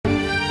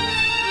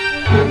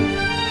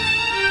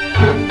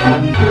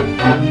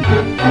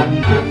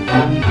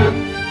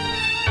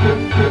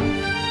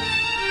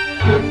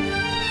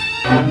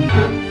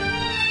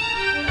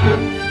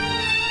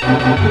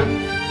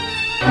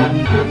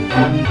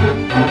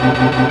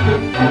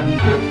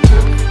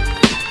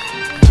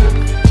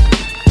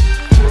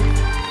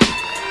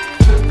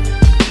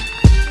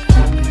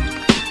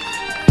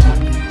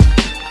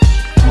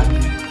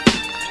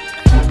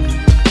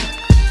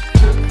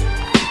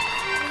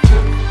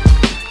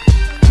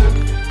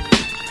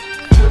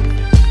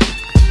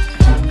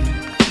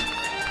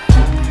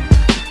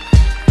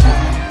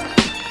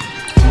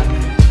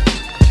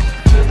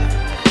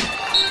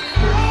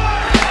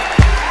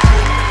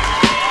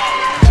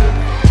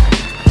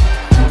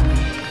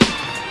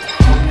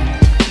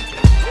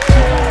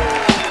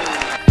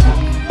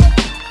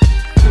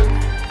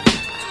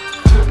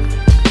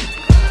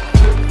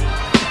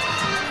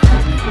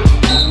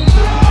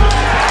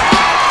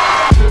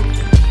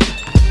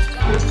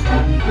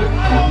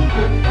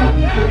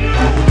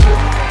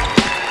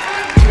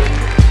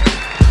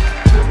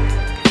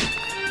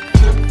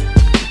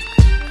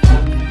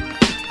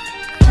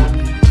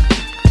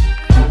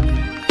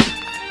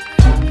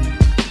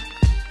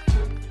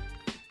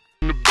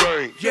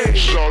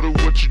Shawty,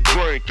 what you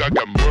drink? I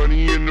got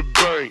money in the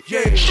bank.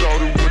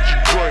 Shawty, what you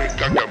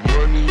drink? I got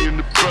money in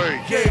the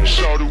bank.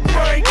 Shawty, what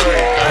you drink? I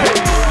got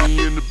money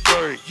in the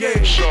bank.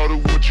 Shawty,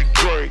 what you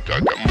drink? I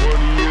got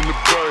money in the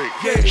bank.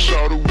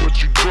 Shawty, what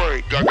you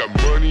drink? I got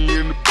money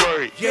in the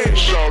bank.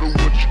 Shawty,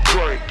 what you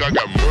drink? I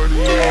got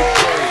money in the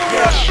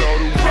bank.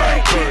 Shawty, what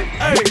you drink?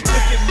 Hey,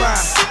 look at my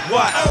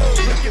watch.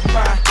 Look at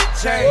my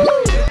chain.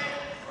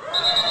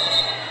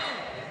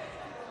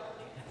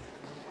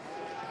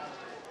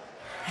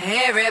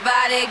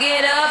 Everybody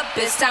get up,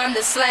 it's time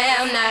to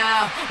slam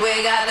now.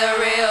 We got the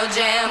real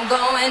jam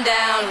going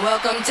down.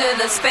 Welcome to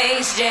the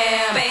Space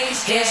Jam.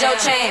 Here's your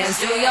chance,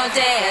 do your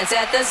dance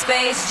at the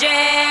Space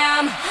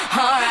Jam.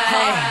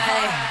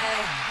 Alright.